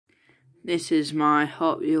This is my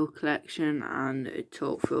Hot Wheel collection and a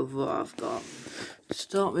talk through of what I've got. To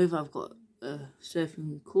start with, I've got a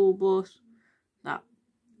Surfing Cool Bus, that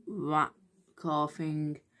rat car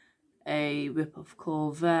thing, a rip-off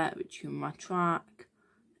Corvette which is in my track,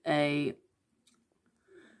 a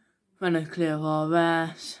Renault Clio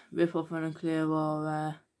RS, rip-off Renault Clio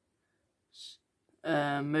RS,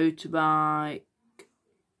 motorbike,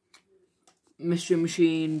 Mystery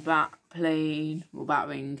Machine, bat plane, or bat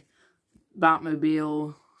ring,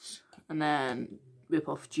 Batmobiles, and then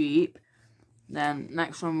rip-off Jeep. Then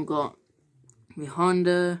next one we've got the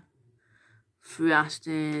Honda, 3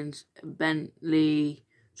 Astons, Bentley,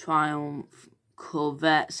 Triumph,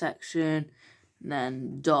 Corvette section, and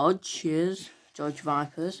then Dodge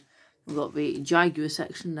Vipers. We've got the Jaguar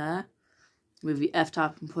section there, with the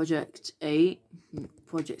F-Type and Project 8,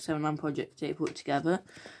 Project 7 and Project 8 put together.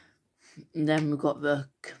 And then we've got the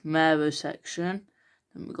Camaro section.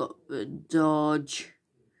 Then we've got the Dodge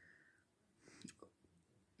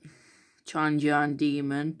Challenger and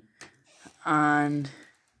Demon, and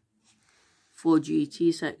Ford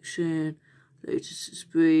GT section, Lotus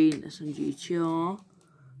Esprit, Nissan GTR.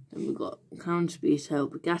 Then we've got Count Speedtail,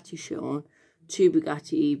 Bugatti Chiron, 2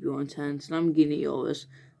 Bugatti EB110s, Lamborghini Urus,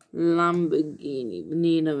 Lamborghini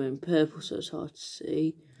Veneno in purple, so it's hard to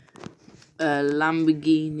see,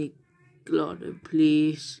 Lamborghini Gallardo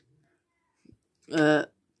Police,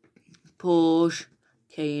 Porsche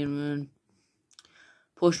Cayman,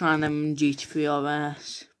 Porsche 911 GT3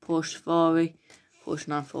 RS, Porsche Safari, Porsche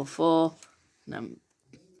 944, and then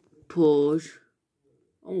Porsche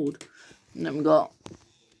old. And then we got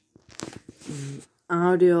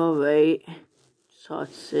Audi R8, it's hard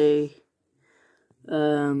to see,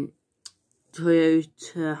 Toyota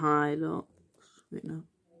Hilux, wait no,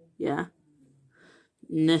 yeah,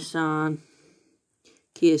 Nissan,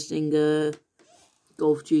 Kia Stinger,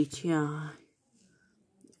 Golf GTI,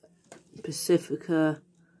 Pacifica.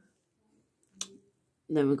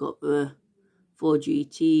 Then we got the 4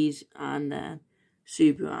 GTs, and then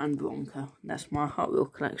Subaru and Bronco. That's my Hot Wheel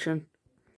collection.